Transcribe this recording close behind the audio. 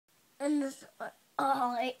And this,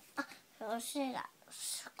 I'll say that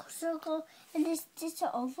circle. And this an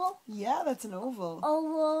oval. Yeah, that's an oval.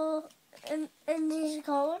 Oval. And this a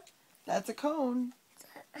cone. That's a cone.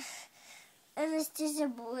 And is this a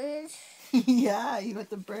bridge? Yeah, you got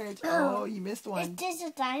the bridge. Oh, you missed one. Is this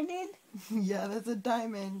a diamond? Yeah, that's a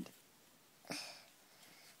diamond.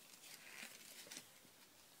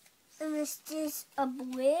 And is this a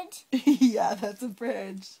bridge? Yeah, that's a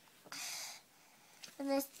bridge.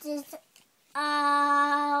 And is this,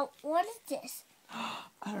 what is this?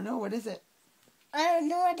 I don't know. What is it? I don't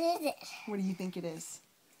know what is it. What do you think it is?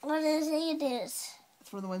 What is it is?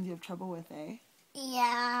 It's one of the ones you have trouble with, eh?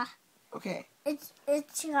 Yeah. Okay. It's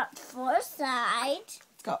got 4 sides.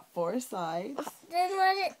 It's got 4 sides. Then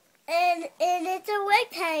what? And it's a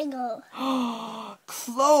rectangle.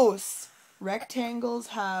 Close. Rectangles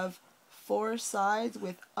have 4 sides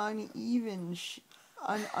with uneven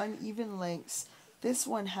lengths. This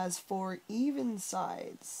one has 4 even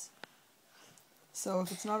sides. So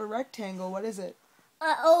if it's not a rectangle, what is it?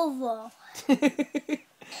 An oval.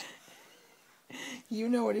 You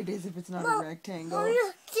know what it is if it's not a rectangle. Oh,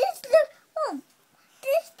 no.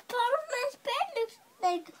 This part of my bed looks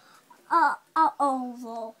like an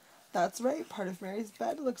oval. That's right. Part of Mary's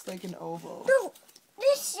bed looks like an oval. No,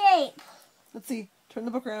 this shape. Let's see. Turn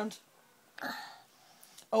the book around.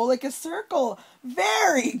 Oh, like a circle.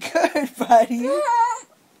 Very good, buddy. My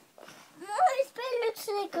bed looks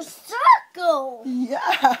like a circle.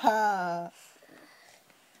 Yeah.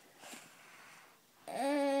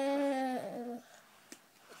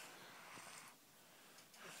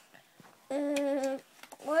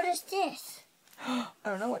 What is this? I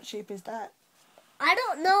don't know. What shape is that? I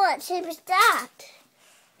don't know what shape is that.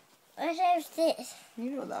 What shape is this?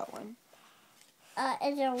 You know that one.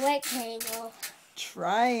 It's a rectangle.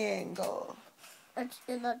 Triangle. It's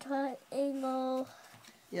in a triangle.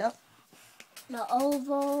 Yep. An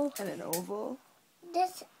oval. And an oval.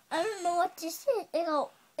 This, I don't know what this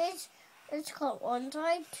is. It's got 1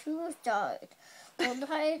 side, 2 sides. 1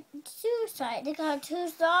 side, 2 sides. It got 2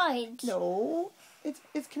 sides. No.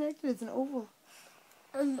 It's connected. It's an oval.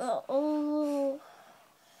 And the oval.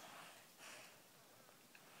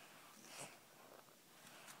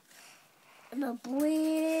 And a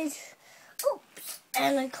bridge. Oops.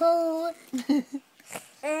 And a cone.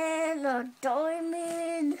 And a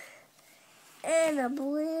diamond. And a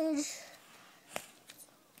bridge.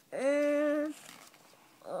 And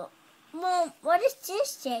Mom, what is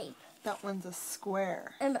this shape? That one's a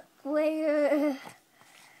square. And a square.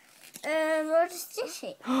 And what is this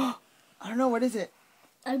shape? I don't know. What is it?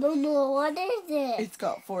 I don't know. What is it? It's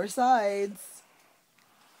got 4 sides.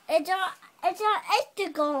 It's an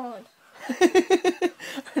octagon.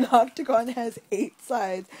 An octagon has 8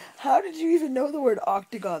 sides. How did you even know the word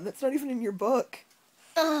octagon? That's not even in your book.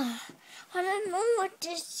 I don't know what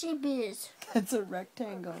this shape is. That's a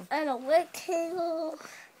rectangle. And a rectangle.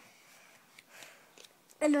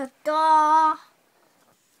 And a dot.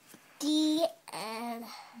 The end.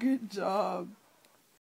 Good job.